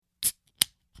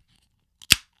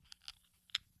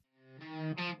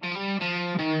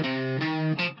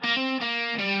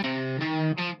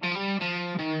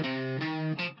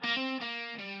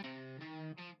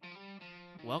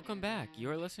back.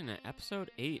 You're listening to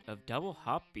episode 8 of Double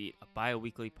Hop Beat, a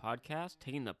bi-weekly podcast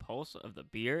taking the pulse of the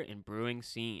beer and brewing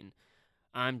scene.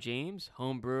 I'm James,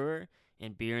 home brewer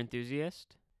and beer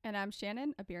enthusiast. And I'm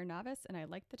Shannon, a beer novice, and I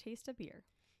like the taste of beer.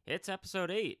 It's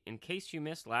episode 8. In case you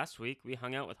missed last week, we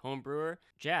hung out with home brewer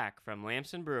Jack from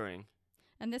Lamson Brewing.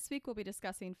 And this week we'll be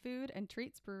discussing food and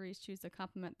treats breweries choose to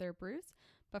complement their brews.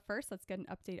 But first, let's get an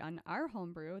update on our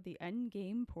home brew, the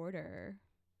Endgame Porter.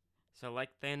 So like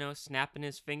Thanos snapping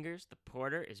his fingers, the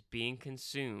porter is being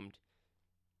consumed.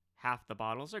 Half the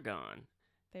bottles are gone.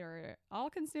 They were all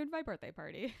consumed by birthday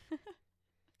party.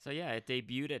 So yeah, it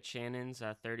debuted at Shannon's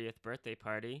 30th birthday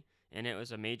party, and it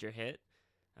was a major hit.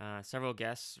 Several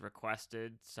guests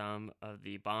requested some of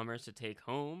the bombers to take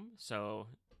home, so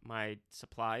my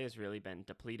supply has really been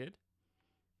depleted.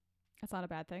 That's not a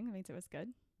bad thing. It means it was good.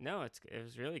 No, it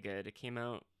was really good. It came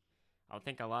out, I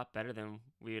think, a lot better than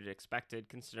we had expected,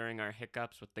 considering our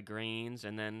hiccups with the grains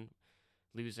and then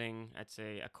losing, I'd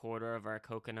say, a quarter of our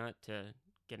coconut to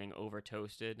getting over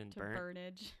toasted and To burnt.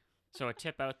 burnage. So a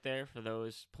tip out there for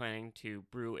those planning to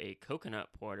brew a coconut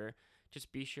porter,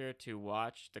 just be sure to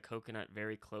watch the coconut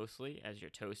very closely as you're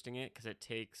toasting it, because it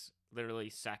takes literally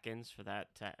seconds for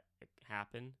that to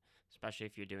happen, especially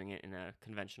if you're doing it in a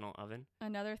conventional oven.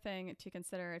 Another thing to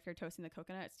consider if you're toasting the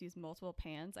coconut is to use multiple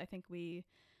pans. I think we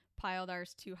piled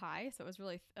ours too high, so it was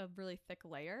really a really thick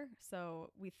layer.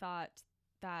 So we thought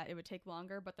that it would take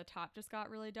longer, but the top just got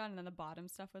really done and then the bottom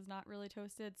stuff was not really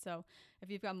toasted. So if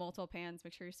you've got multiple pans,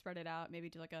 make sure you spread it out, maybe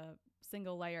do like a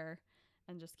single layer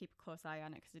and just keep a close eye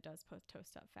on it because it does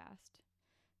toast up fast.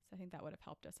 So I think that would have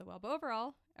helped us as well. But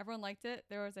overall, everyone liked it.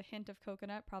 There was a hint of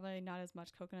coconut, probably not as much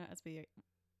coconut as we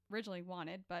originally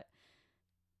wanted, but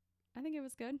I think it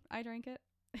was good. I drank it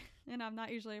and I'm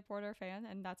not usually a porter fan,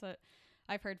 and that's what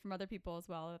I've heard from other people as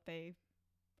well, that they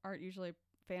aren't usually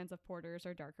fans of porters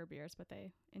or darker beers, but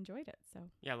they enjoyed it. So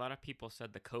Yeah, a lot of people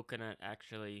said the coconut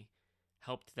actually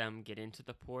helped them get into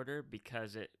the porter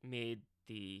because it made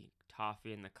the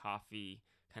toffee and the coffee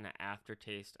kind of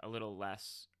aftertaste a little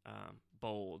less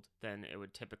bold than it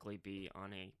would typically be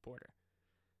on a porter.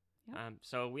 Yep.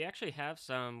 So we actually have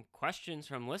some questions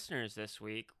from listeners this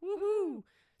week. Woohoo!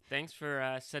 Thanks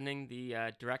for sending the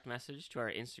direct message to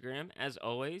our Instagram. As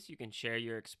always, you can share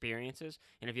your experiences,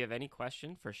 and if you have any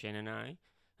question for Shane and I,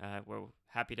 we're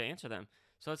happy to answer them.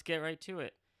 So let's get right to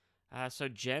it. So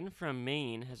Jen from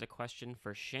Maine has a question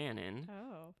for Shannon.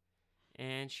 Oh.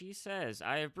 And she says,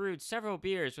 I have brewed several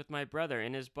beers with my brother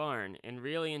in his barn and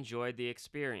really enjoyed the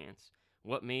experience.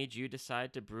 What made you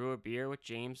decide to brew a beer with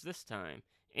James this time?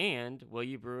 And will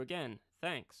you brew again?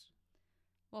 Thanks.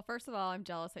 Well, first of all, I'm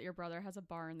jealous that your brother has a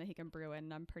barn that he can brew in,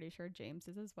 and I'm pretty sure James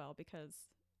is as well, because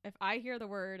if I hear the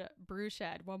word brew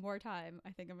shed one more time,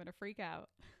 I think I'm going to freak out.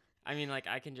 I mean, like,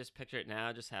 I can just picture it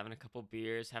now, just having a couple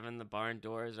beers, having the barn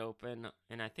doors open,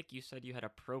 and I think you said you had a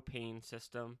propane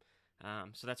system,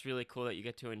 so that's really cool that you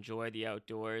get to enjoy the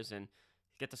outdoors and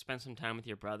get to spend some time with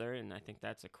your brother, and I think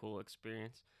that's a cool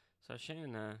experience. So,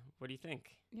 Shannon, what do you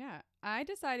think? Yeah, I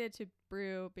decided to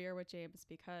brew beer with James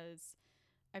because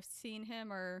I've seen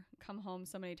him or come home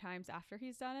so many times after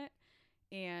he's done it,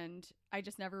 and I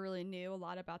just never really knew a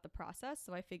lot about the process.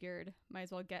 So I figured might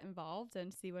as well get involved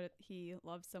and see what he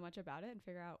loves so much about it and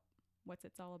figure out what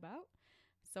it's all about.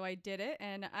 So I did it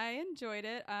and I enjoyed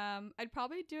it. I'd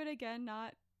probably do it again,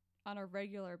 not on a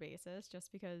regular basis,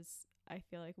 just because I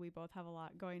feel like we both have a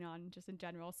lot going on just in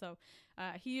general. So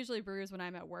he usually brews when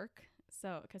I'm at work.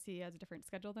 So because he has a different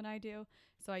schedule than I do.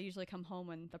 So I usually come home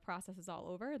when the process is all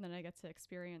over and then I get to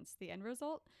experience the end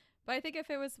result. But I think if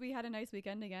it was, we had a nice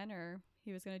weekend again, or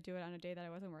he was going to do it on a day that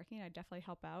I wasn't working, I'd definitely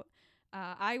help out.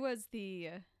 I was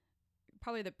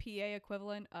probably the PA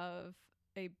equivalent of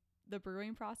the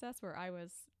brewing process, where I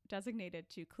was designated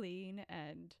to clean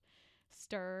and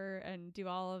stir and do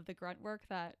all of the grunt work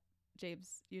that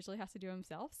James usually has to do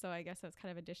himself. So I guess I was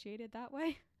kind of initiated that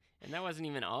way. And that wasn't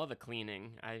even all the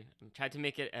cleaning. I tried to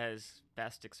make it as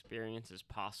best experience as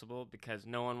possible because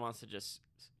no one wants to just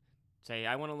say,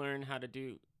 I want to learn how to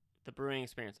do the brewing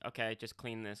experience. Okay, just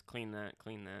clean this, clean that,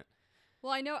 clean that.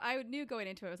 Well, I knew going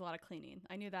into it was a lot of cleaning.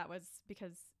 I knew that was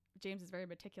because James is very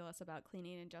meticulous about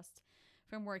cleaning, and just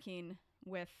from working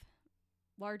with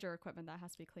larger equipment that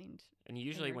has to be cleaned. And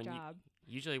usually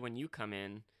when you come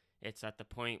in, it's at the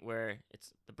point where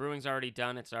the brewing's already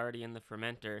done, it's already in the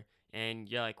fermenter, and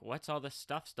you're like, what's all this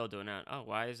stuff still doing out? Oh,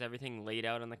 why is everything laid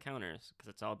out on the counters? Because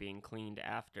it's all being cleaned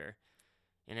after.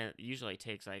 And it usually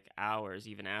takes like hours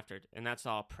even after, and that's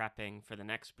all prepping for the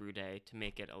next brew day to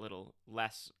make it a little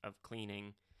less of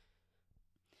cleaning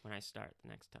when I start the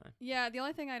next time. Yeah, the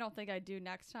only thing I don't think I'd do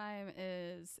next time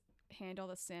is handle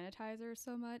the sanitizer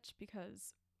so much,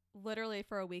 because literally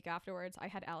for a week afterwards, I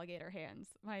had alligator hands.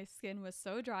 My skin was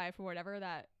so dry for whatever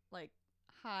that like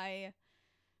high,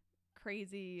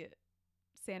 crazy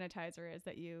sanitizer is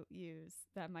that you use,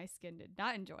 that my skin did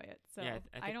not enjoy it. So Yeah,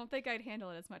 I don't think I'd handle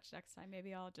it as much next time.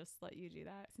 Maybe I'll just let you do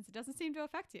that since it doesn't seem to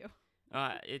affect you.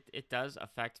 it does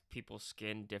affect people's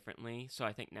skin differently. So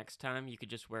I think next time you could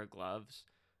just wear gloves.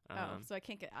 So I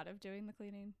can't get out of doing the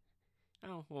cleaning.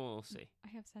 Oh, well, we'll see. I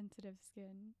have sensitive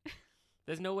skin.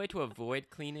 There's no way to avoid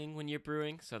cleaning when you're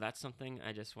brewing, so that's something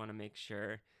I just want to make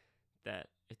sure that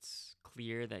it's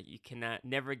clear that you cannot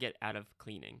never get out of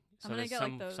cleaning. So I'm gonna there's get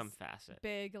like those some facet.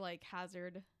 big like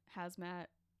hazmat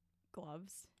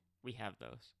gloves. We have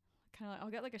those. Kind of like,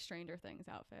 I'll get like a Stranger Things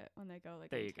outfit when they go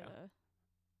like There you into go. the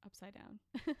upside down.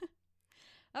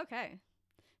 Okay.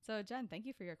 So Jen, thank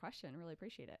you for your question. Really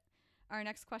appreciate it. Our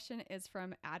next question is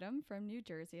from Adam from New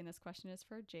Jersey, and this question is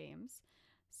for James.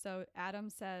 So Adam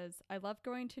says, I love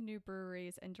going to new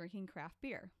breweries and drinking craft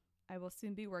beer. I will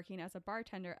soon be working as a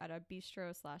bartender at a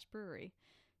bistro/brewery.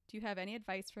 Do you have any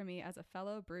advice for me as a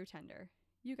fellow brew tender?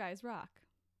 You guys rock.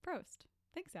 Prost.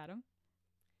 Thanks, Adam.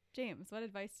 James, what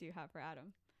advice do you have for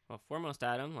Adam? Well, foremost,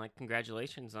 Adam, like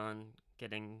congratulations on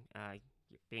getting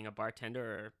being a bartender,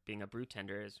 or being a brew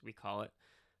tender, as we call it.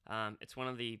 It's one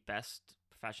of the best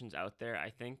professions out there, I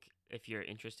think, if you're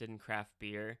interested in craft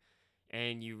beer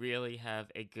and you really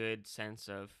have a good sense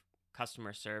of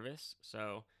customer service.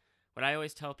 So what I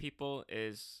always tell people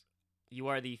is you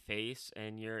are the face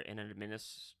and you're an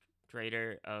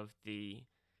administrator of the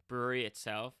brewery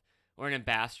itself, or an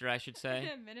ambassador, I should say.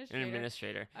 An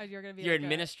administrator. You're going to be You're like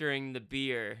administering the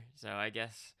beer, so I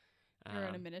guess you're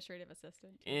an administrative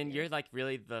assistant. and you're like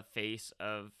really the face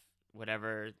of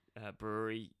whatever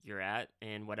brewery you're at,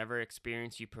 and whatever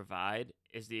experience you provide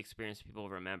is the experience people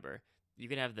remember. You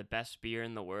could have the best beer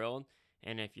in the world,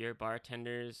 and if your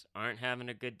bartenders aren't having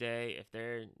a good day, if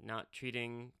they're not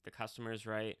treating the customers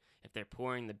right, if they're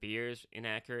pouring the beers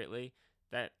inaccurately,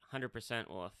 that 100%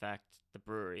 will affect the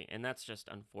brewery. And that's just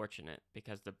unfortunate,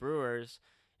 because the brewers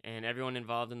and everyone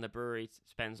involved in the brewery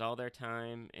spends all their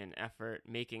time and effort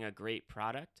making a great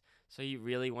product. So you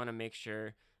really want to make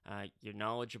sure you're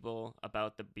knowledgeable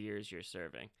about the beers you're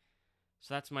serving.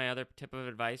 So that's my other tip of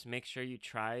advice. Make sure you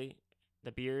try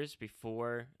the beers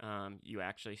before you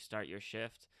actually start your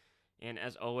shift. And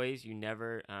as always, you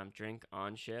never drink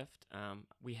on shift.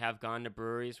 We have gone to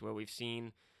breweries where we've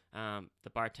seen the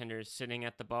bartenders sitting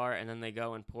at the bar and then they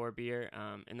go and pour beer.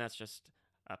 And that's just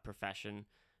a profession.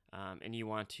 And you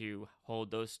want to hold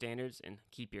those standards and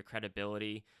keep your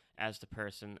credibility as the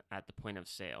person at the point of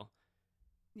sale.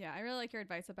 Yeah, I really like your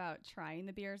advice about trying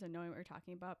the beers and knowing what you're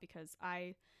talking about, because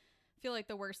I feel like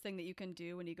the worst thing that you can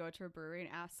do when you go to a brewery and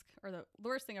ask, or the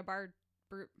worst thing a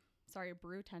brew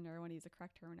tender, when he's a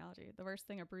correct terminology, the worst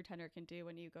thing a brew tender can do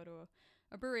when you go to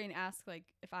a brewery and ask, like,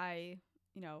 if I,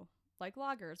 like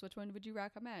lagers, which one would you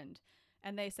recommend?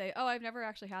 And they say, oh, I've never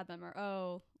actually had them, or,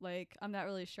 oh, like, I'm not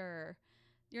really sure.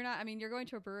 You're going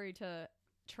to a brewery to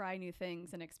try new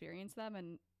things and experience them,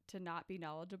 and to not be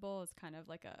knowledgeable is kind of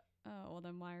like oh, well,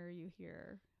 then why are you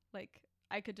here? Like,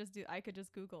 I could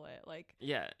just Google it. Like,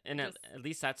 yeah, and at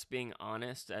least that's being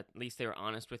honest. At least they were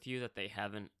honest with you that they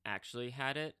haven't actually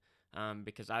had it.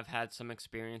 Because I've had some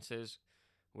experiences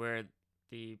where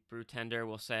the brew tender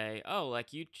will say, oh,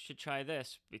 like, you should try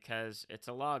this because it's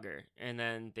a lager, and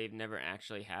then they've never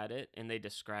actually had it, and they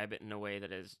describe it in a way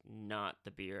that is not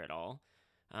the beer at all.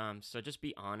 So just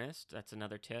be honest. That's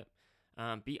another tip.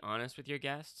 Be honest with your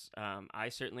guests. I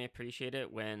certainly appreciate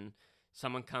it when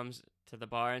someone comes to the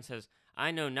bar and says,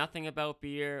 I know nothing about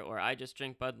beer, or I just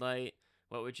drink Bud Light.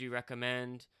 What would you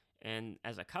recommend? And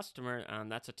as a customer,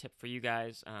 that's a tip for you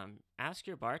guys. Ask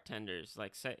your bartenders,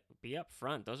 be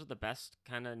upfront. Those are the best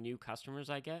kind of new customers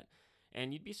I get.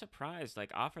 And you'd be surprised.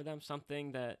 Like, offer them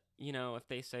something that, if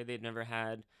they say they've never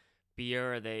had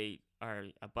beer, or they are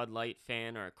a Bud Light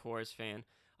fan or a Coors fan,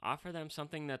 offer them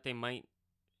something that they might,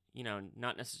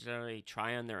 not necessarily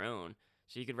try on their own.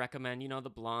 So you could recommend, the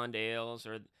blonde ales,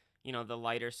 or, the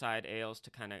lighter side ales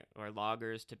or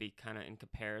lagers to be kind of in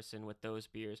comparison with those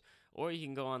beers. Or you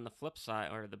can go on the flip side,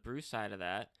 or the brew side of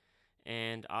that,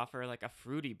 and offer like a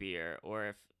fruity beer,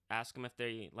 or ask them if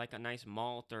they like a nice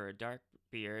malt or a dark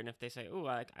beer. And if they say, oh,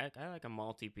 I like a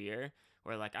malty beer,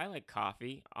 or like I like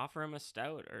coffee, offer them a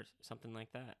stout or something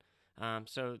like that.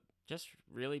 So just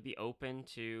really be open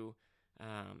to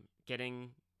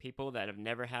getting people that have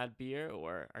never had beer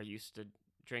or are used to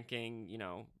drinking,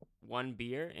 one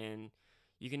beer. And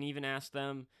you can even ask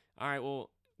them, all right, well,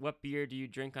 what beer do you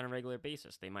drink on a regular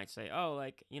basis? They might say, oh,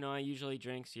 like, I usually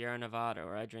drink Sierra Nevada,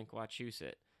 or I drink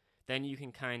Wachusett. Then you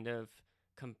can kind of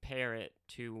compare it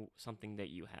to something that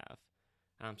you have.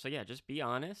 So yeah, just be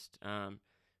honest.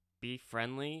 Be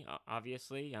friendly,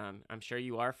 obviously. I'm sure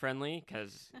you are friendly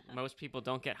because most people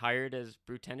don't get hired as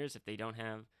brew tenders if they don't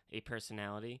have a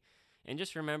personality. And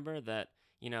just remember that,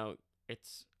 you know,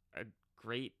 it's a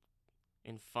great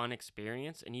and fun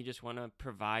experience, and you just want to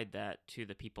provide that to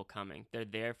the people coming. They're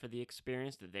there for the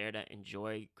experience, they're there to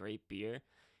enjoy great beer.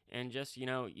 And just,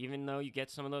 even though you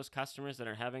get some of those customers that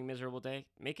are having a miserable day,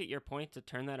 make it your point to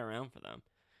turn that around for them.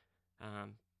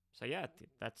 Um, so, yeah,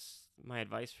 that's my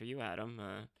advice for you, Adam.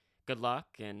 Good luck.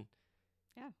 Yeah,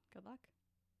 good luck.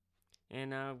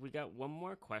 And we got one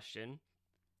more question.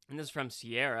 And this is from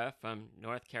Sierra from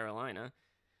North Carolina.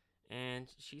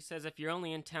 And she says, if you're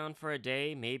only in town for a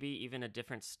day, maybe even a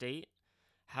different state,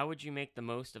 how would you make the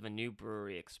most of a new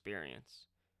brewery experience?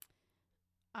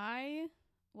 I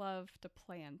love to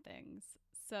plan things.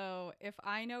 So if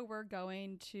I know we're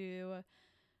going to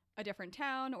a different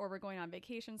town or we're going on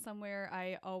vacation somewhere,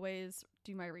 I always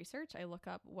do my research. I look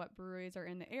up what breweries are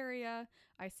in the area.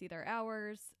 I see their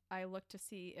hours. I look to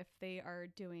see if they are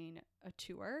doing a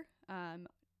tour.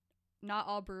 Not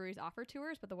all breweries offer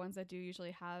tours, but the ones that do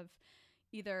usually have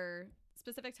either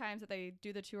specific times that they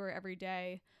do the tour every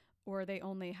day, or they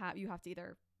only have, you have to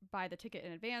either buy the ticket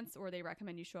in advance, or they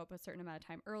recommend you show up a certain amount of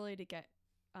time early to get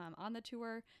on the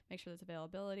tour, make sure there's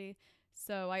availability.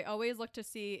 So I always look to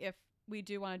see if we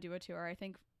do want to do a tour. I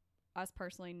think us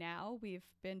personally now, we've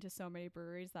been to so many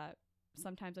breweries that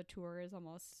sometimes a tour is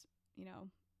almost,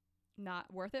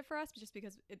 not worth it for us, just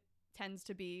because it tends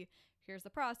to be, here's the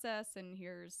process and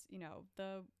here's,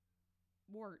 the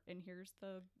wort and here's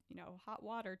the, hot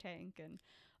water tank and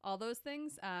all those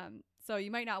things. So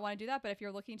you might not want to do that, but if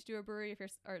you're looking to do a brewery,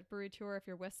 or a brewery tour, if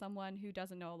you're with someone who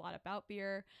doesn't know a lot about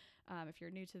beer, if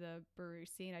you're new to the brewery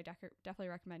scene, I definitely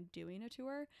recommend doing a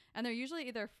tour. And they're usually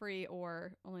either free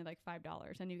or only like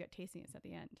 $5, and you get tastings at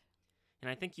the end. And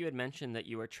I think you had mentioned that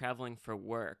you were traveling for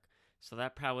work, so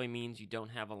that probably means you don't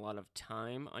have a lot of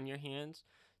time on your hands.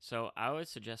 So I would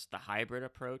suggest the hybrid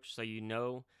approach, so you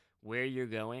know where you're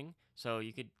going. So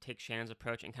you could take Shannon's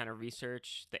approach and kind of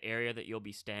research the area that you'll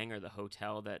be staying or the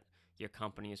hotel that your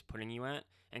company is putting you at,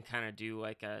 and kind of do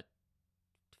like a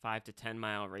 5 to 10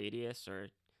 mile radius, or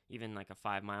even like a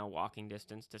 5 mile walking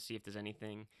distance to see if there's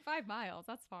anything. 5 miles,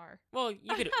 that's far. Well,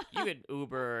 you could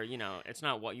Uber, it's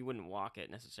not what you wouldn't walk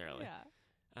it necessarily.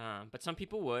 Yeah. But some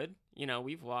people would.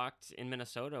 We've walked in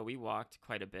Minnesota. We walked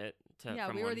quite a bit.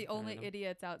 We were the only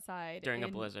idiots outside during a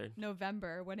blizzard.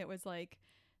 November when it was like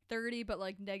 30 but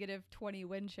like negative 20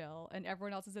 wind chill, and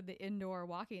everyone else is in the indoor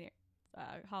walking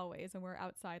hallways, and we're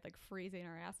outside like freezing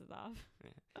our asses off.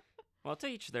 Yeah. Well, to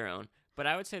each their own. But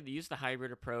I would say use the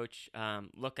hybrid approach.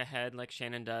 Look ahead like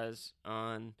Shannon does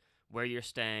on where you're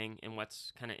staying and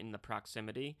what's kind of in the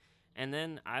proximity. And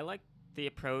then I like the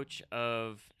approach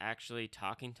of actually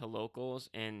talking to locals,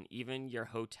 and even your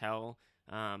hotel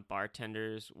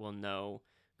bartenders will know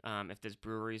if there's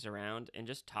breweries around, and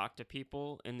just talk to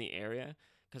people in the area,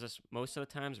 because most of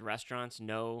the times restaurants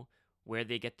know where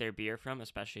they get their beer from,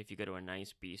 especially if you go to a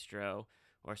nice bistro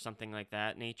or something like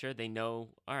that nature. They know,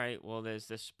 all right, well, there's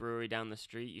this brewery down the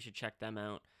street, you should check them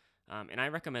out. And I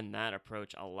recommend that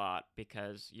approach a lot,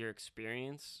 because your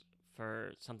experience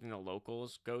for something the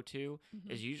locals go to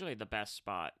is usually the best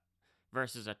spot,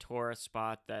 versus a tourist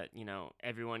spot that,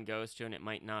 everyone goes to, and it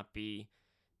might not be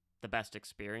the best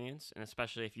experience, and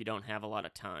especially if you don't have a lot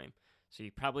of time. So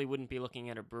you probably wouldn't be looking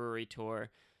at a brewery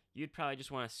tour. You'd probably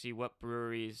just want to see what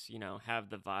breweries, have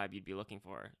the vibe you'd be looking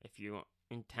for. If you're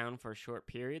in town for a short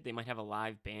period, they might have a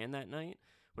live band that night,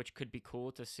 which could be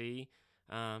cool to see.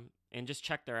 And just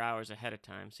check their hours ahead of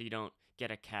time, so you don't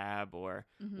get a cab or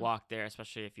walk there,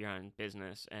 especially if you're on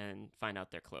business, and find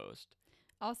out they're closed.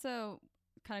 Also,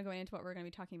 kind of going into what we're going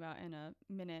to be talking about in a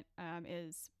minute,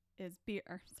 is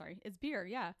beer.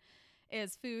 Yeah.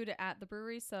 Is food at the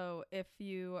brewery. So if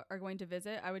you are going to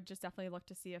visit, I would just definitely look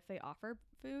to see if they offer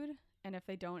food. And if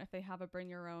they don't, if they have a bring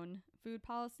your own food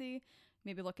policy,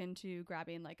 maybe look into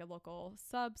grabbing like a local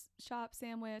sub shop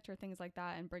sandwich or things like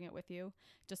that and bring it with you,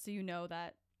 just so you know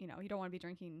that, you don't want to be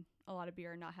drinking a lot of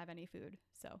beer and not have any food.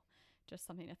 So just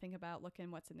something to think about. Look in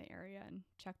what's in the area and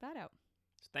check that out.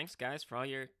 So thanks, guys, for all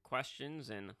your questions,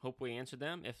 and hope we answered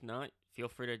them. If not, feel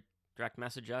free to direct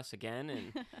message us again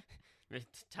and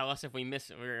tell us if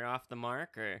we're off the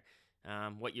mark, or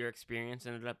what your experience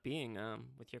ended up being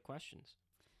with your questions.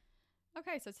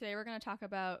 Okay, so today we're going to talk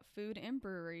about food in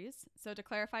breweries. So to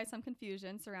clarify some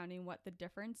confusion surrounding what the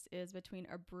difference is between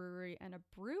a brewery and a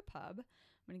brew pub,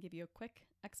 I'm going to give you a quick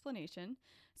explanation.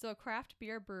 So a craft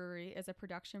beer brewery is a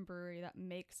production brewery that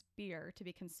makes beer to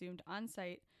be consumed on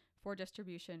site for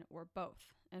distribution, or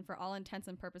both. And for all intents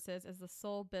and purposes is the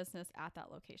sole business at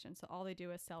that location. So all they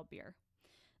do is sell beer.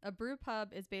 A brew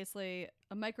pub is basically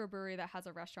a microbrewery that has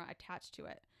a restaurant attached to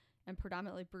it and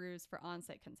predominantly brews for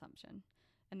on-site consumption.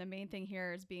 And the main thing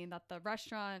here is being that the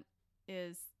restaurant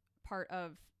is part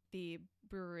of the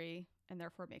brewery and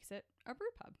therefore makes it a brew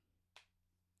pub.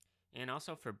 And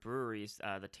also for breweries,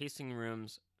 the tasting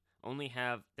rooms only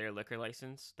have their liquor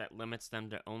license that limits them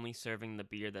to only serving the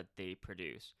beer that they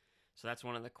produce. So that's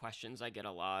one of the questions I get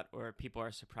a lot, or people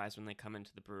are surprised when they come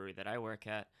into the brewery that I work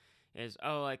at, is,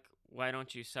 oh, like, why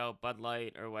don't you sell Bud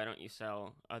Light, or why don't you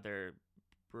sell other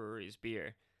breweries'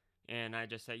 beer? And I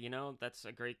just say, that's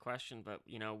a great question, but,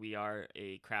 we are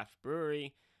a craft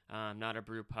brewery, not a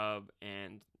brew pub,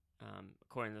 and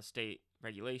according to the state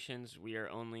regulations, we are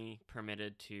only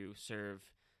permitted to serve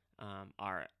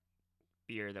our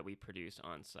beer that we produce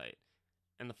on site.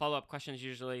 And the follow-up question is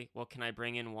usually, well, can I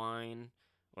bring in wine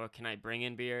or can I bring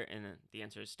in beer? And the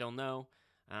answer is still no.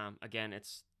 Again,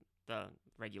 it's the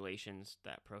regulations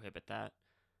that prohibit that.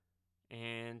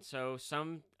 And so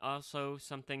some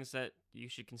things that you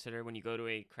should consider when you go to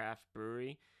a craft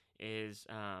brewery is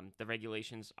the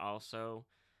regulations also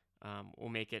will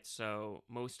make it so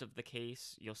most of the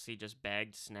case you'll see just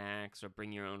bagged snacks or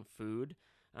bring your own food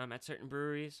at certain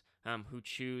breweries who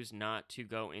choose not to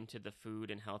go into the food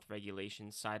and health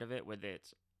regulations side of it, where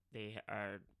they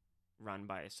are run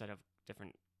by a set of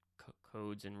different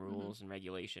codes and rules and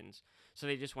regulations. So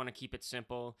they just want to keep it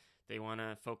simple. They want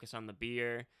to focus on the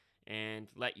beer and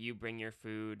let you bring your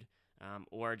food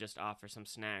or just offer some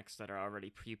snacks that are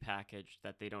already prepackaged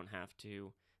that they don't have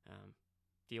to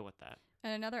deal with that.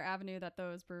 And another avenue that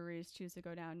those breweries choose to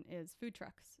go down is food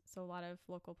trucks. So a lot of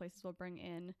local places will bring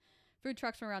in food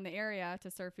trucks from around the area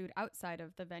to serve food outside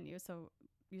of the venue. So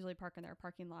usually park in their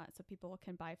parking lot so people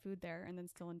can buy food there and then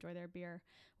still enjoy their beer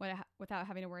without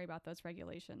having to worry about those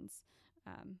regulations,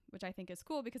 which I think is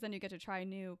cool because then you get to try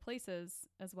new places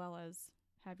as well as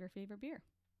have your favorite beer.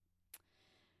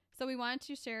 So we wanted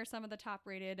to share some of the top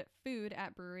rated food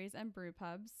at breweries and brew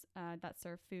pubs that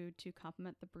serve food to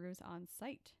complement the brews on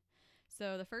site.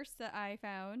 So the first that I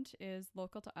found is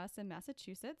local to us in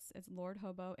Massachusetts. It's Lord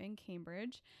Hobo in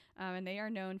Cambridge, and they are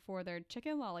known for their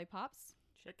chicken lollipops.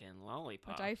 Chicken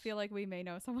lollipops. Which I feel like we may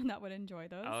know someone that would enjoy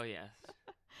those. Oh, yes.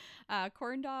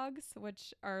 Corn dogs,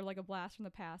 which are like a blast from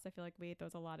the past. I feel like we ate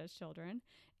those a lot as children.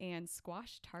 And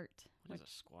squash tart. What is a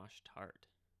squash tart?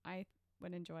 I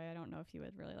would enjoy. I don't know if you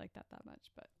would really like that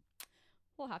much, but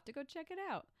we'll have to go check it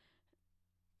out.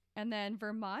 And then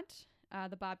Vermont,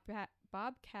 the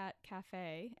Bobcat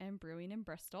Cafe and Brewing in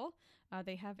Bristol.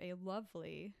 They have a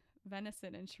lovely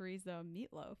venison and chorizo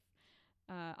meatloaf.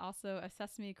 Also a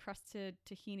sesame crusted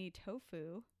tahini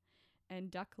tofu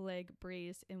and duck leg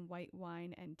braised in white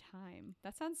wine and thyme.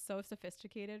 That sounds so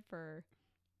sophisticated for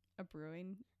a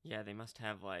brewing. Yeah, they must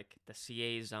have like the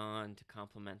Saison to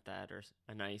complement that, or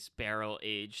a nice barrel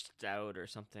aged stout or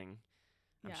something.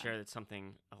 I'm sure it's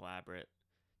something elaborate.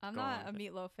 I'm not a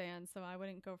meatloaf fan, so I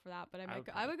wouldn't go for that, but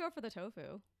I would go for the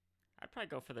tofu. I'd probably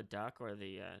go for the duck or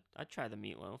I'd try the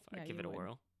meatloaf. I'd give it a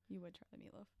whirl. You would try the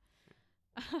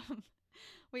meatloaf.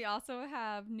 We also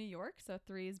have New York, so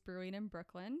Three's Brewing in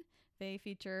Brooklyn. They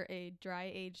feature a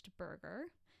dry-aged burger,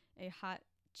 a hot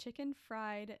chicken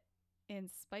fried in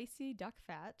spicy duck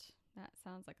fat. That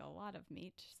sounds like a lot of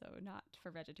meat, so not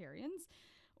for vegetarians.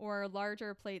 Or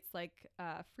larger plates like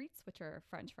frites, which are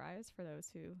French fries, for those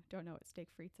who don't know what steak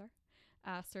frites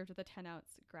are, served with a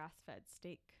 10-ounce grass-fed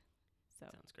steak. So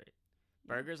sounds great.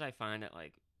 Yeah. Burgers I find at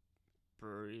like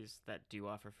breweries that do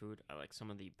offer food are like some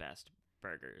of the best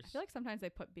burgers. I feel like sometimes they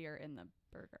put beer in the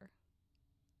burger.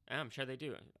 I'm sure they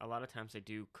do. A lot of times they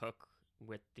do cook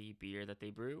with the beer that they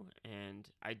brew, and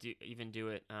I do even do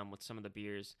it with some of the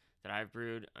beers that I've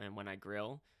brewed. And when I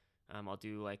grill, I'll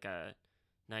do like a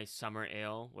nice summer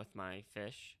ale with my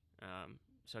fish,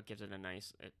 so it gives it a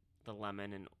nice the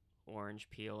lemon and orange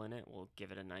peel in it will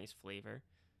give it a nice flavor.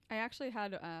 I actually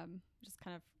had just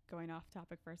kind of going off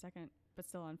topic for a second, but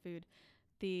still on food.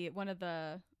 One of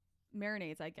the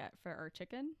marinades I get for our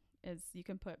chicken is you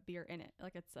can put beer in it.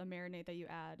 Like it's a marinade that you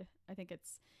add. I think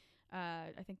it's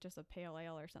just a pale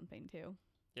ale or something too.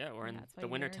 Yeah, or in the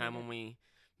wintertime when we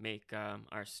make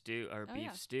our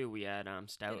beef stew, we add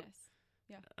stout. Guinness.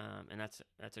 Yeah. And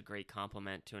that's a great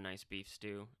complement to a nice beef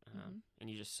stew. And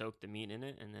you just soak the meat in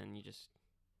it, and then you just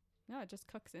it just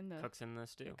cooks in the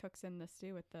stew. It cooks in the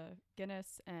stew with the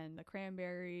Guinness and the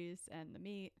cranberries and the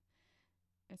meat.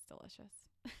 It's delicious.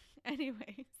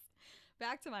 Anyways,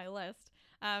 back to my list.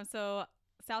 So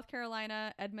South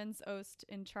Carolina, Edmonds Oast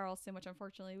in Charleston, which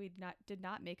unfortunately we did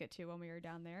not make it to when we were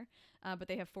down there. But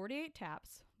they have 48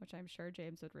 taps, which I'm sure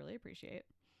James would really appreciate.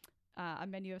 A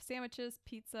menu of sandwiches,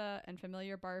 pizza, and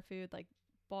familiar bar food like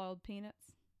boiled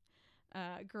peanuts,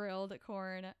 grilled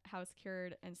corn, house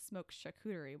cured, and smoked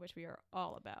charcuterie, which we are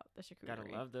all about. The charcuterie.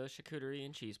 Gotta love the charcuterie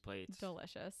and cheese plates.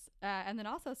 Delicious. And then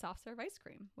also soft serve ice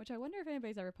cream, which I wonder if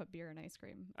anybody's ever put beer in ice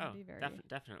cream. Oh,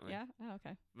 definitely. Yeah? Oh,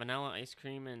 okay. Vanilla ice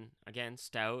cream and, again,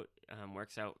 stout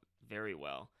works out very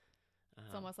well.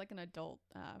 It's almost like an adult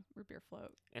root beer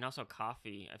float. And also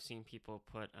coffee. I've seen people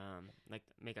put,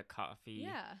 make a coffee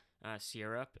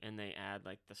syrup, and they add,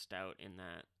 like, the stout in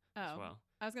that as well.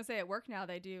 I was going to say, at work now,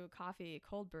 they do coffee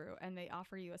cold brew, and they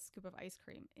offer you a scoop of ice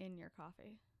cream in your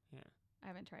coffee. Yeah. I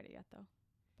haven't tried it yet, though.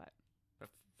 But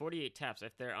 48 taps,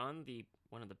 if they're on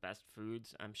one of the best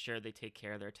foods, I'm sure they take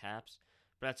care of their taps.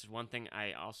 But that's one thing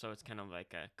it's kind of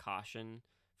like a caution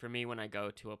for me when I go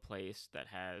to a place that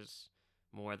has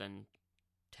more than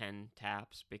 10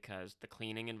 taps, because the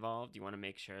cleaning involved, you want to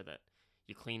make sure that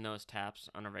you clean those taps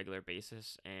on a regular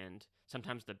basis, and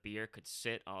sometimes the beer could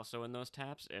sit also in those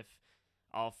taps if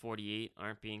all 48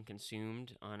 aren't being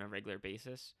consumed on a regular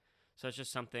basis. So it's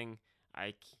just something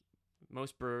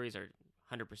most breweries are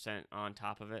 100% on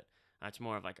top of it. It's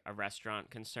more of like a restaurant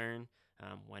concern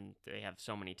when they have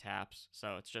so many taps.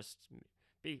 So it's just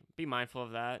be mindful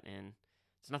of that, and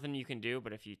it's nothing you can do,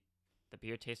 but if the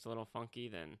beer tastes a little funky,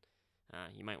 then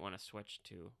you might want to switch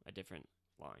to a different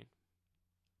line.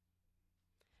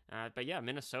 But yeah,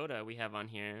 Minnesota we have on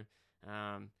here.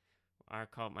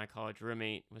 My college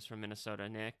roommate was from Minnesota,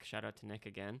 Nick. Shout out to Nick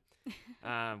again.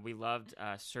 We loved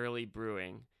Surly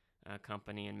Brewing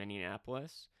Company in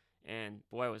Minneapolis. And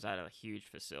boy, was that a huge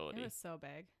facility. It was so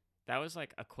big. That was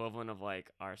like equivalent of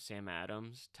like our Sam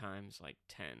Adams times like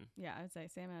 10. Yeah, I would say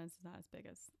Sam Adams is not as big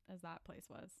as that place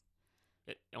was.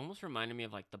 It almost reminded me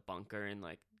of like the bunker in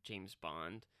like James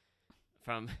Bond.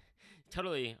 From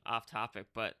totally off topic,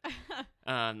 but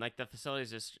like the facility is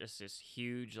just this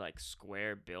huge like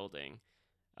square building,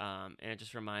 and it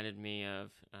just reminded me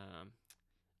of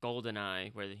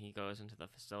GoldenEye, where he goes into the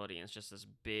facility and it's just this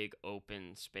big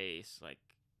open space, like.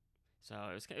 So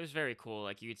it was very cool.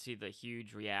 Like you could see the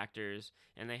huge reactors,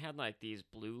 and they had like these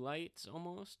blue lights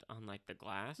almost on like the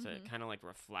glass that kind of like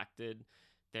reflected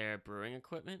their brewing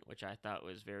equipment, which I thought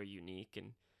was very unique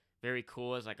and very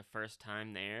cool as like a first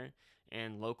time there.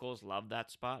 And locals love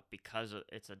that spot because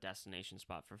it's a destination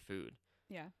spot for food.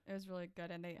 Yeah, it was really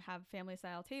good, and they have family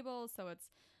style tables, so it's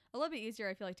a little bit easier.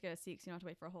 I feel like to get a seat, 'cause you don't have to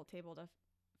wait for a whole table to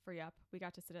free up. We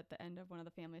got to sit at the end of one of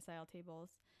the family style tables.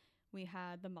 We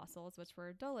had the mussels, which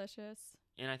were delicious.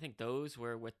 And I think those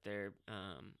were with their,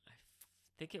 I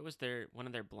think it was one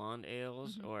of their blonde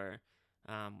ales, or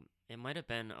it might have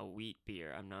been a wheat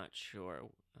beer. I'm not sure.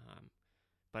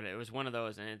 But it was one of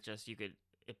those, and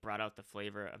it brought out the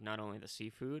flavor of not only the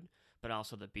seafood, but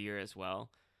also the beer as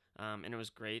well. And it was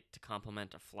great to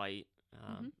complement a flight.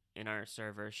 In our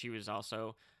server, she was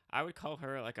also, I would call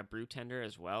her like a brew tender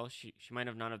as well. She might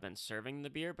have not have been serving the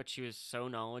beer, but she was so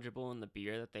knowledgeable in the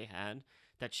beer that they had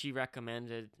that she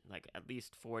recommended like at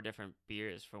least 4 different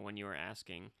beers for when you were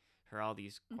asking her all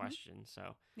these questions.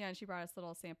 So yeah, and she brought us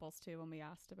little samples too when we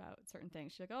asked about certain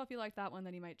things. She's like, "Oh, if you like that one,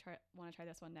 then you might want to try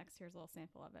this one next. Here's a little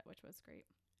sample of it," which was great.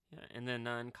 Yeah, and then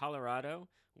in Colorado,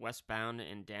 westbound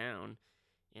and down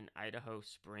in Idaho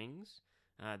Springs,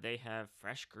 they have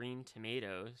fresh green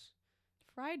tomatoes.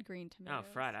 Fried green tomatoes.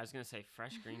 Oh, fried. I was going to say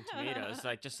fresh green tomatoes.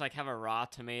 Just have a raw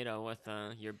tomato with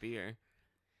your beer.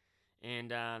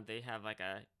 And they have like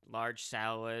a large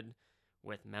salad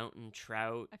with mountain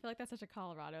trout. I feel like that's such a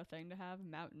Colorado thing to have,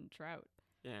 mountain trout.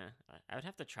 Yeah, I would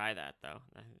have to try that, though.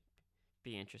 That'd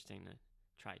be interesting to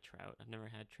try trout. I've never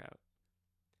had trout.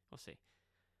 We'll see.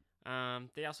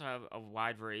 They also have a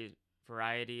wide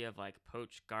variety of like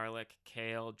poached garlic,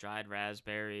 kale, dried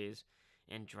raspberries,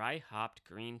 and dry hopped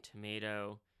green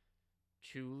tomato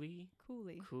coulis.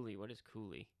 Coulis. What is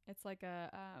coulis? It's like a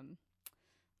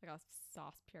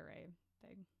sauce puree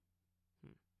thing.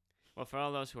 Well, for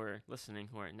all those who are listening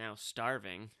who are now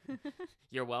starving,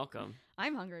 you're welcome.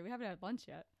 I'm hungry. We haven't had lunch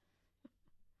yet.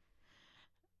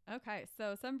 Okay,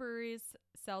 so some breweries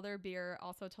sell their beer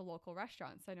also to local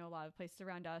restaurants. I know a lot of places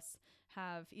around us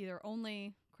have either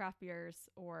only craft beers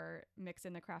or mix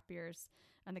in the craft beers,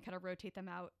 and they kind of rotate them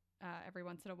out every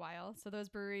once in a while. So those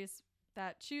breweries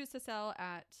that choose to sell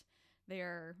at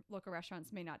their local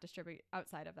restaurants may not distribute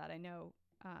outside of that. I know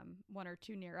 1 or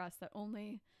 2 near us that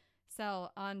only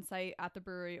sell on site at the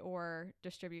brewery or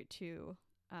distribute to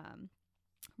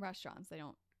restaurants. They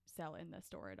don't sell in the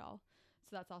store at all.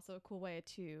 So that's also a cool way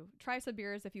to try some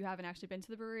beers if you haven't actually been to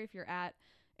the brewery. If you're at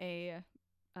a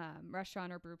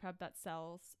restaurant or brew pub that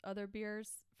sells other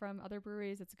beers from other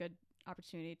breweries, it's a good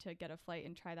opportunity to get a flight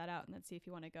and try that out, and then see if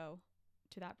you want to go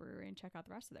to that brewery and check out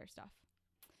the rest of their stuff.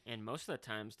 And most of the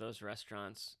times, those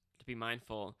restaurants, to be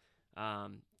mindful,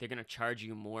 they're going to charge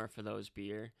you more for those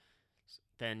beer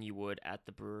than you would at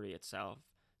the brewery itself.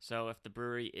 So if the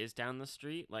brewery is down the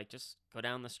street, like just go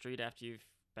down the street after you've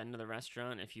been to the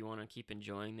restaurant if you want to keep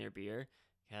enjoying their beer,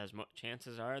 because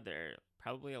chances are they're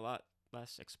probably a lot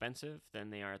less expensive than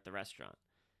they are at the restaurant.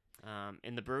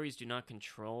 And the breweries do not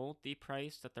control the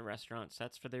price that the restaurant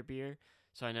sets for their beer.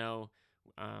 So I know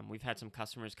we've had some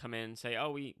customers come in and say,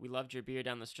 oh, we loved your beer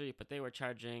down the street, but they were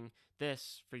charging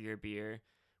this for your beer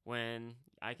when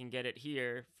I can get it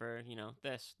here for,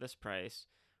 this price.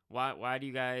 Why do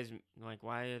you guys,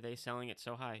 why are they selling it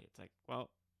so high? It's like, well,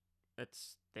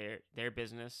 it's their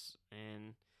business,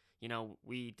 and,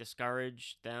 we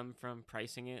discourage them from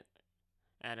pricing it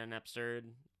at an absurd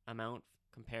amount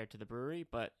compared to the brewery,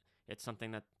 but it's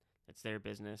something that it's their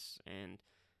business, and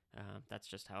that's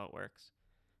just how it works.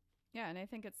 Yeah, and I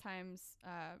think it's times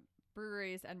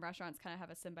breweries and restaurants kind of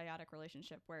have a symbiotic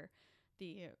relationship where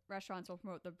the restaurants will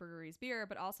promote the brewery's beer,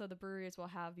 but also the breweries will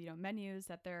have, menus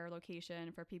at their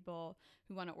location for people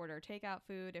who want to order takeout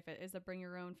food. If it is a bring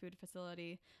your own food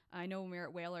facility, I know when we were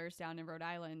at Whalers down in Rhode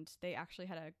Island, they actually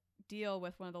had a deal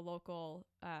with one of the local,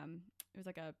 it was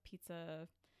like a pizza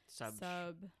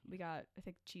sub. We got, I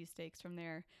think, cheesesteaks from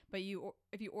there. But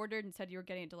if you ordered and said you were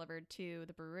getting it delivered to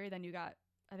the brewery, then you got,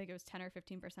 I think it was 10 or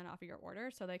 15% off of your order.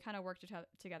 So they kind of worked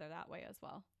together that way as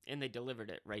well. And they delivered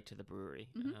it right to the brewery,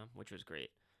 which was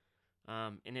great.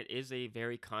 And it is a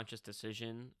very conscious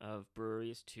decision of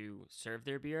breweries to serve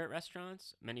their beer at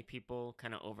restaurants. Many people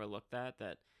kind of overlook that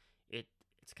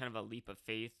it's kind of a leap of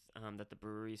faith that the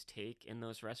breweries take in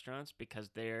those restaurants,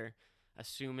 because they're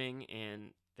assuming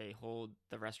and they hold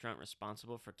the restaurant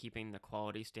responsible for keeping the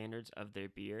quality standards of their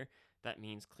beer. That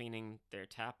means cleaning their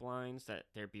tap lines that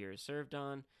their beer is served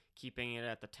on, keeping it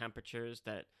at the temperatures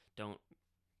that don't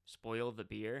spoil the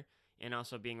beer, and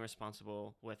also being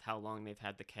responsible with how long they've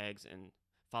had the kegs and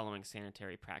following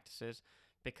sanitary practices.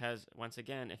 Because once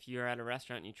again, if you're at a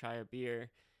restaurant and you try a beer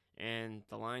and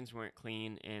the lines weren't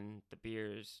clean and the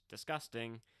beer's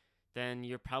disgusting, then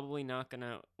you're probably not going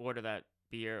to order that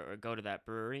beer or go to that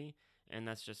brewery. And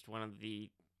that's just one of the,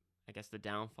 I guess, the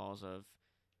downfalls of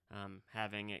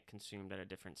having it consumed at a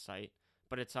different site.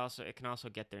 But it can also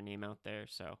get their name out there.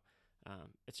 So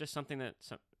it's just something that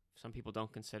some people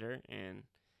don't consider, and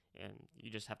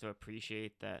you just have to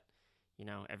appreciate that,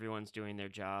 everyone's doing their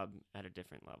job at a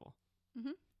different level.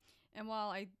 Mm-hmm. And while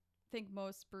I think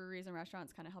most breweries and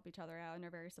restaurants kind of help each other out and are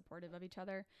very supportive of each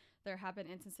other, there have been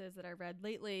instances that I read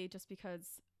lately, just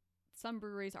because some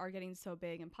breweries are getting so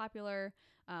big and popular,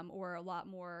 or a lot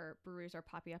more breweries are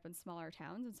popping up in smaller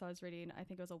towns. And so I was reading, I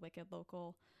think it was a Wicked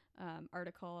Local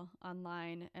article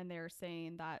online, and they're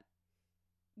saying that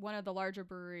one of the larger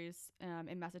breweries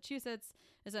in Massachusetts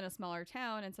is in a smaller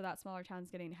town, and so that smaller town is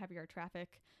getting heavier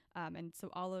traffic, and so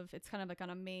it's kind of like on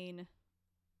a main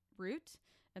route,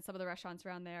 and some of the restaurants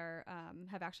around there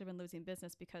have actually been losing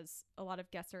business because a lot of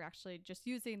guests are actually just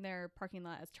using their parking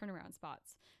lot as turnaround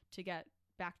spots to get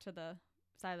back to the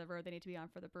side of the road they need to be on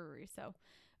for the brewery. So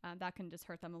that can just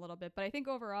hurt them a little bit. But I think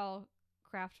overall,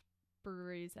 craft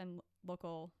breweries and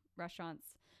local restaurants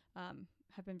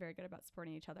have been very good about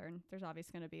supporting each other. And there's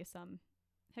obviously going to be some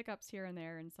hiccups here and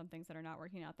there and some things that are not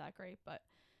working out that great. But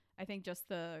I think just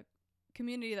the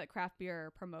community that craft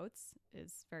beer promotes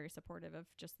is very supportive of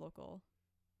just local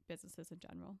businesses in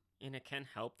general. And it can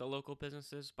help the local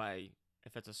businesses by,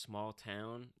 if it's a small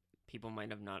town, people might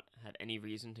have not had any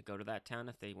reason to go to that town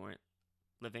if they weren't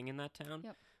living in that town.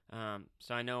 Yep.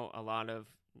 So I know a lot of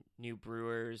new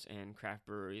brewers and craft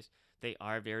breweries, they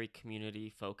are very community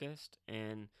focused,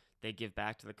 and they give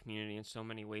back to the community in so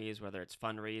many ways, whether it's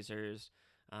fundraisers,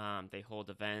 they hold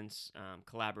events,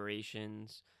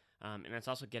 collaborations, and it's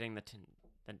also getting the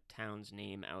town's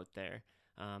name out there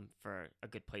for a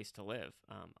good place to live.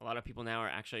 A lot of people now are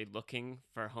actually looking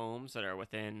for homes that are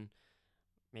within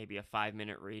maybe a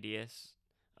 5-minute radius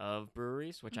of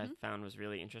breweries, which I found was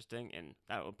really interesting, and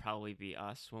that would probably be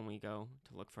us when we go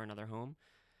to look for another home.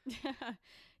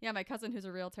 Yeah, my cousin who's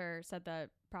a realtor said that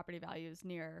property values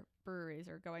near breweries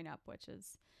are going up, which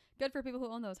is good for people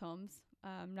who own those homes.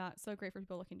 Not so great for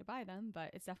people looking to buy them,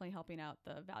 but it's definitely helping out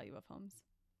the value of homes.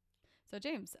 So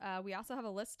James, we also have a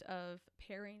list of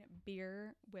pairing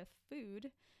beer with food. Do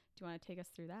you want to take us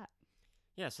through that?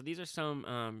 Yeah, so these are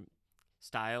some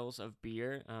styles of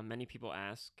beer. Many people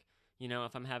ask,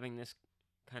 if I'm having this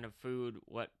kind of food,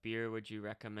 what beer would you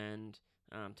recommend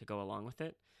to go along with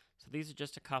it? So these are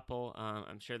just a couple.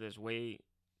 I'm sure there's way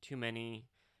too many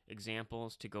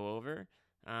examples to go over.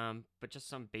 But just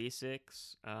some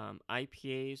basics.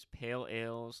 IPAs, pale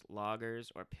ales,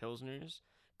 lagers, or pilsners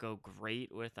go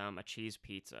great with a cheese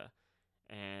pizza.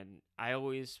 And I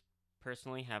always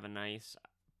personally have a nice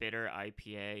bitter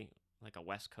IPA, like a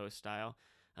West Coast style.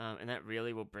 And that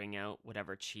really will bring out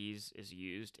whatever cheese is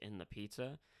used in the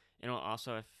pizza. And it'll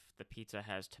also, if the pizza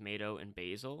has tomato and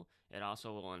basil, it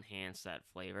also will enhance that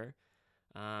flavor.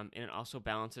 And it also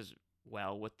balances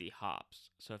well with the hops.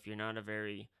 So if you're not a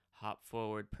very hop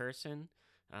forward person,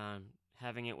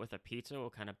 having it with a pizza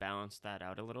will kind of balance that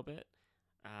out a little bit.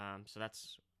 So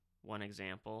that's one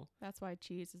example. That's why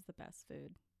cheese is the best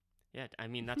food. Yeah, I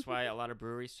mean, that's why a lot of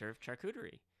breweries serve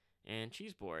charcuterie and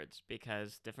cheese boards,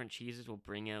 because different cheeses will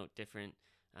bring out different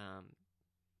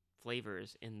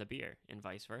flavors in the beer and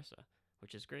vice versa,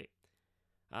 which is great.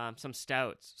 Some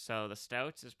stouts. So the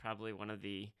stouts is probably one of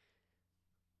the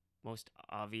most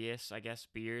obvious, I guess,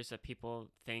 beers that people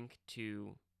think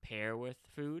to pair with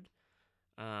food,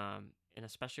 and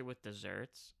especially with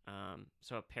desserts.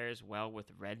 So it pairs well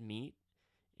with red meat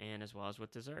and as well as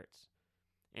with desserts.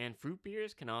 And fruit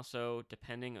beers can also,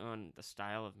 depending on the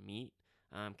style of meat,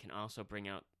 can also bring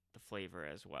out the flavor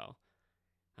as well.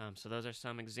 So those are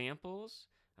some examples.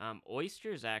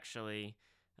 Oysters actually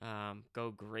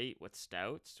go great with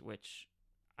stouts, which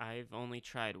I've only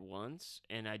tried once,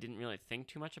 and I didn't really think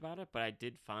too much about it, but I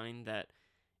did find that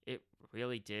it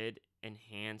really did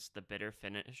enhance the bitter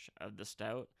finish of the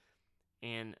stout.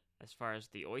 And as far as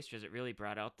the oysters, it really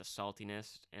brought out the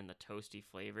saltiness and the toasty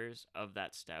flavors of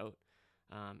that stout.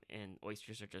 And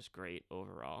oysters are just great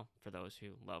overall for those who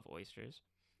love oysters.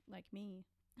 Like me.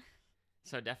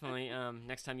 So definitely,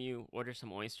 next time you order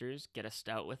some oysters, get a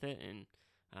stout with it and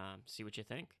see what you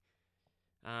think.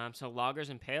 So lagers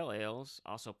and pale ales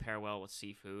also pair well with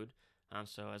seafood.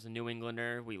 So as a New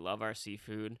Englander, we love our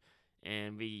seafood,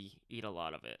 and we eat a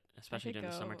lot of it, especially during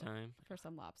the summertime. For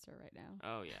some lobster right now.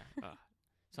 Oh yeah.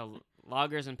 So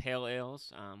lagers and pale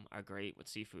ales are great with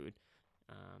seafood.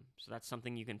 So that's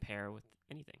something you can pair with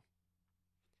anything.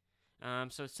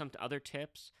 So some other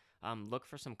tips. Look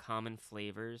for some common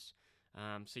flavors.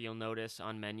 So you'll notice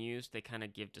on menus, they kind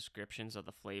of give descriptions of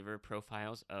the flavor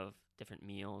profiles of different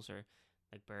meals or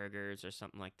like burgers or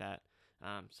something like that.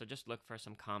 So just look for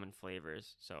some common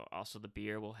flavors. So also the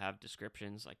beer will have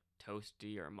descriptions like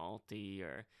toasty or malty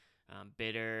or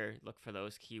bitter. Look for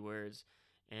those keywords.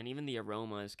 And even the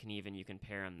aromas you can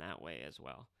pair them that way as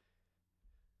well.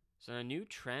 So a new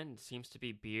trend seems to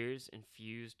be beers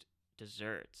infused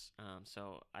desserts.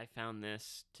 So I found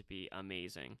this to be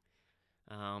amazing.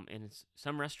 And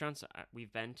some restaurants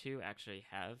we've been to actually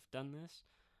have done this.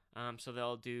 So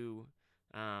they'll do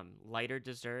lighter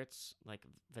desserts like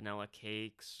vanilla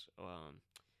cakes,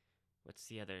 what's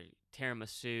the other,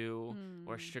 tiramisu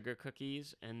or sugar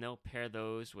cookies, and they'll pair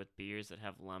those with beers that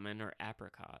have lemon or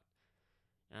apricot.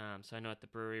 So I know at the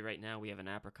brewery right now we have an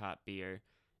apricot beer,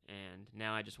 and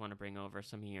now I just want to bring over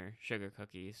some of your sugar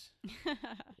cookies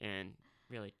and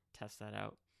really test that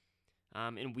out.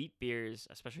 And wheat beers,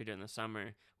 especially during the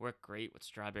summer, work great with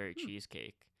strawberry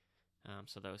cheesecake.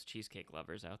 So those cheesecake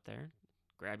lovers out there,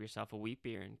 grab yourself a wheat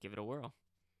beer and give it a whirl.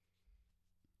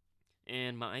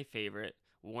 And my favorite,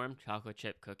 warm chocolate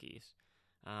chip cookies,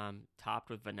 topped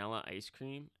with vanilla ice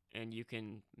cream, and you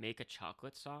can make a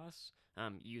chocolate sauce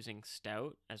using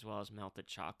stout as well as melted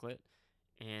chocolate.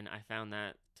 And I found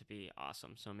that to be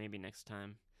awesome. So maybe next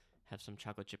time, have some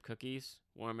chocolate chip cookies,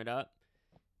 warm it up,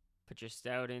 put your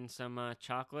stout in some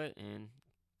chocolate, and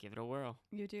give it a whirl.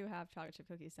 You do have chocolate chip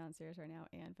cookies downstairs right now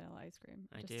and vanilla ice cream.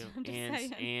 I do.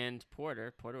 And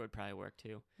porter. Porter would probably work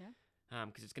too. Yeah.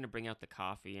 Because it's going to bring out the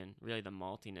coffee and really the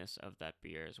maltiness of that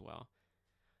beer as well.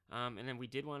 And then we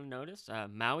did want to notice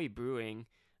Maui Brewing,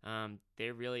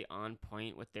 they're really on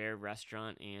point with their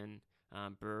restaurant and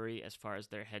brewery as far as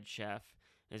their head chef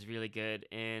is really good.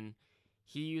 And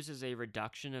he uses a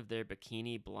reduction of their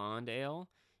Bikini Blonde Ale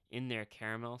in their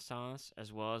caramel sauce,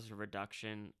 as well as a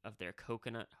reduction of their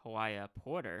Coconut Hawaii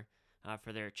Porter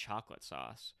for their chocolate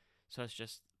sauce. So it's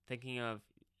just thinking of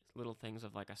little things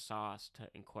of like a sauce to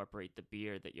incorporate the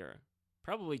beer that you're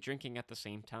probably drinking at the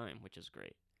same time, which is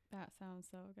great. That sounds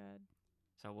so good.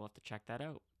 So we'll have to check that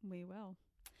out. We will.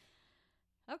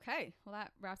 Okay, well,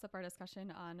 that wraps up our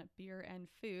discussion on beer and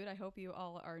food. I hope you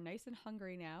all are nice and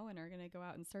hungry now and are going to go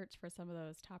out and search for some of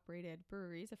those top-rated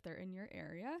breweries if they're in your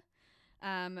area.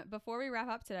 Before we wrap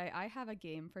up today, I have a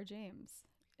game for James.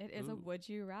 It is a Would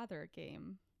You Rather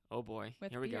game. Oh, boy.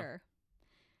 With Here we beer. Go.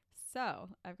 So,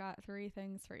 I've got 3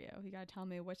 things for you. You got to tell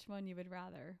me which one you would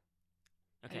rather.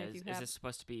 Okay, is this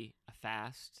supposed to be a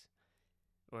fast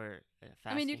or a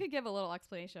fasting? I mean, you could give a little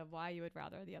explanation of why you would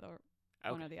rather the other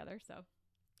one or the other, so...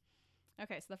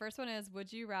 Okay, so the first one is,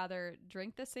 would you rather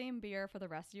drink the same beer for the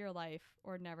rest of your life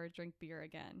or never drink beer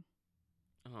again?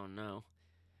 Oh no.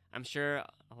 I'm sure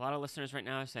a lot of listeners right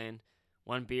now are saying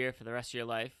one beer for the rest of your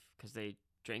life because they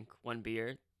drink one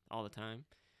beer all the time.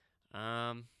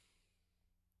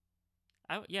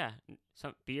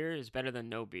 Some beer is better than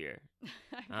no beer.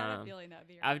 I had a feeling that would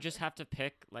be your I would just answer. have to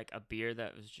pick like a beer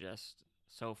that was just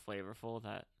so flavorful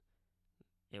that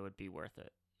it would be worth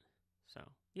it. So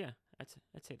yeah, I'd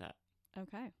say that.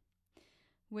 Okay.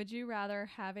 Would you rather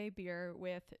have a beer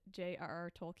with J.R.R.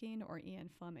 Tolkien or Ian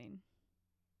Fleming?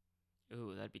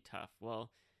 Ooh, that'd be tough. Well,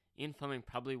 Ian Fleming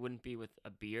probably wouldn't be with a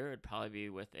beer. It'd probably be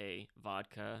with a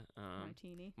vodka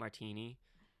martini,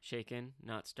 shaken,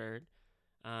 not stirred.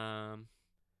 But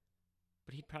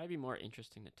he'd probably be more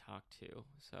interesting to talk to.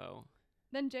 So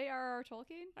Then J.R.R.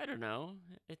 Tolkien? I don't know.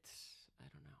 I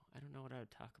don't know. I don't know what I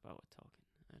would talk about with Tolkien.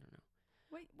 I don't know.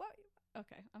 Wait, what?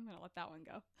 Okay, I'm going to let that one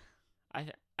go.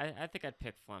 I think I'd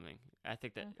pick Fleming. I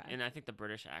think that, Okay. and I think the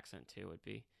British accent too would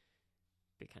be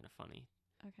kind of funny.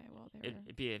 Okay, well,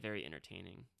 It'd be a very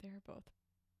entertaining. they're both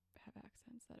have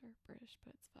accents that are British,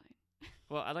 but it's fine.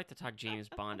 Well, I'd like to talk James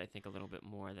Bond. I think a little bit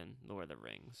more than Lord of the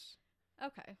Rings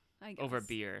Okay, I guess. over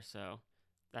beer. So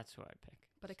that's who I'd pick.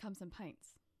 But it comes in pints.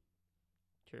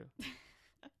 True.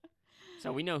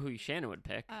 So we know who Shannon would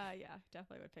pick. Yeah,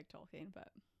 definitely would pick Tolkien, but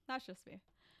that's just me.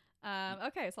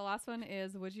 Okay, so last one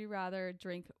is, would you rather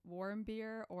drink warm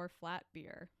beer or flat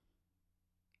beer?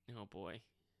 Oh boy.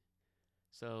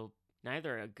 So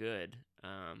neither are good.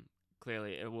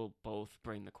 Clearly, it will both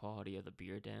bring the quality of the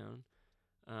beer down.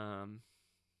 Warm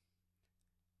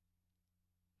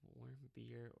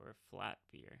beer or flat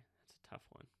beer? That's a tough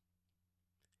one.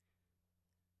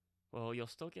 Well, you'll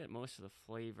still get most of the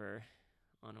flavor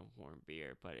on a warm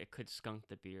beer, but it could skunk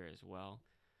the beer as well.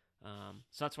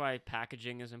 So that's why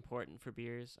packaging is important for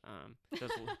beers.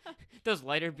 Those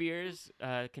lighter beers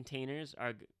containers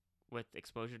are with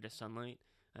exposure to sunlight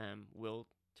will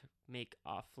make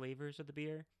off flavors of the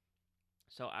beer.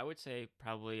 So I would say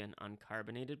probably an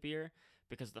uncarbonated beer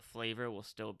because the flavor will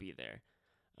still be there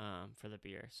for the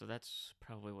beer. So that's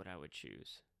probably what I would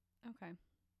choose. Okay.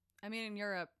 I mean, in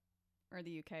Europe or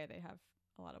the UK, they have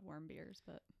a lot of warm beers,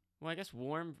 but Well, I guess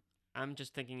warm. I'm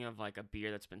just thinking of like a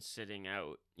beer that's been sitting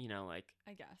out,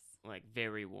 I guess like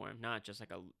very warm, not just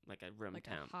like a room like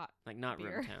temp, a hot like not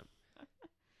beer. room temp,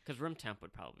 because room temp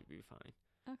would probably be fine.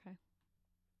 Okay.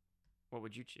 What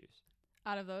would you choose?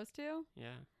 Out of those two,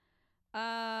 Yeah,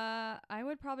 I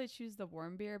would probably choose the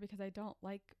warm beer because I don't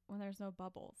like when there's no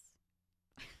bubbles.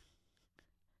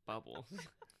 bubbles.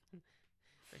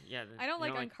 Yeah, I don't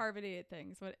you like uncarbonated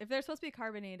things. But if they're supposed to be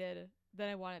carbonated, then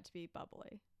I want it to be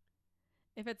bubbly.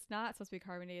 If it's not supposed to be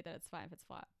carbonated, then it's fine if it's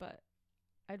flat. But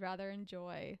I'd rather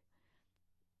enjoy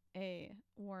a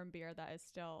warm beer that is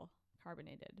still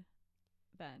carbonated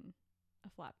than a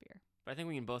flat beer. But I think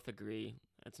we can both agree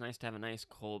it's nice to have a nice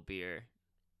cold beer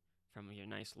from your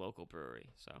nice local brewery.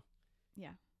 So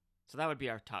Yeah. So that would be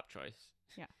our top choice.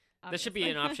 Yeah. This should be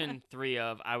an obviously. option 3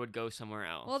 of I would go somewhere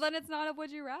else. Well, then it's not a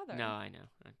would you rather. No, I know.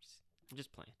 I'm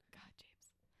just playing. God,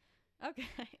 James.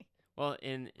 Okay. Well,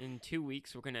 in 2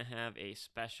 weeks we're gonna have a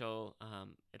special.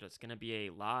 It's gonna be a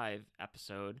live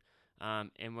episode,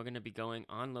 and we're gonna be going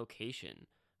on location.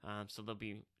 So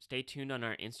stay tuned on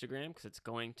our Instagram because it's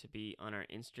going to be on our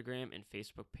Instagram and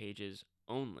Facebook pages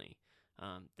only.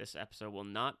 This episode will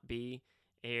not be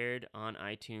aired on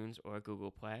iTunes or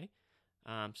Google Play.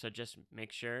 So just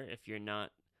make sure if you're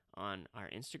not on our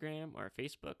Instagram or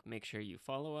Facebook, make sure you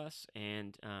follow us.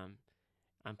 And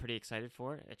I'm pretty excited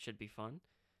for it. It should be fun.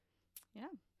 Yeah.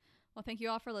 Well, thank you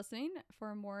all for listening.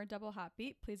 For more Double Hop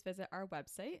Beat, please visit our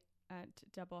website at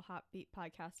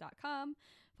doublehopbeatpodcast.com.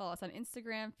 Follow us on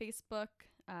Instagram, Facebook.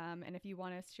 And if you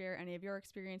want to share any of your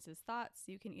experiences, thoughts,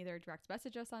 you can either direct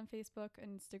message us on Facebook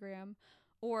and Instagram,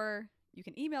 or you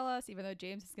can email us, even though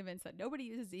James is convinced that nobody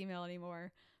uses email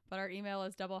anymore. But our email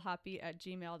is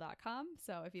doublehopbeat@gmail.com.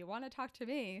 So if you want to talk to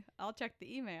me, I'll check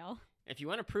the email. If you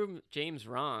want to prove James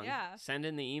wrong, Yeah. send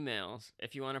in the emails.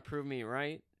 If you want to prove me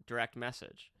right, direct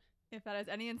message. If that is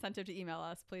any incentive to email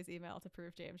us, please email to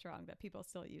prove James wrong that people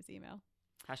still use email.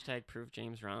 Hashtag prove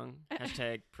James wrong.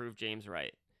 Hashtag prove James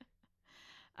right.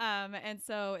 And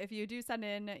so if you do send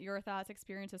in your thoughts,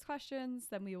 experiences, questions,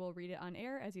 then we will read it on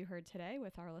air as you heard today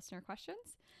with our listener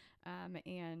questions.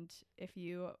 And if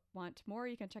you want more,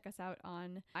 you can check us out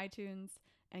on iTunes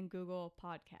and Google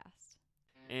Podcast.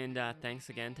 And thanks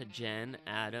again to Jen,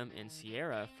 Adam, and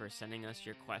Sierra for sending us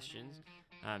your questions.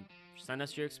 Send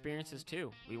us your experiences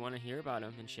too. We want to hear about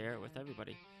them and share it with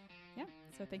everybody. Yeah.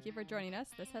 So thank you for joining us.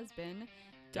 This has been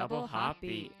Double Hop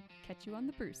Beat. Catch you on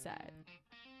the brew side.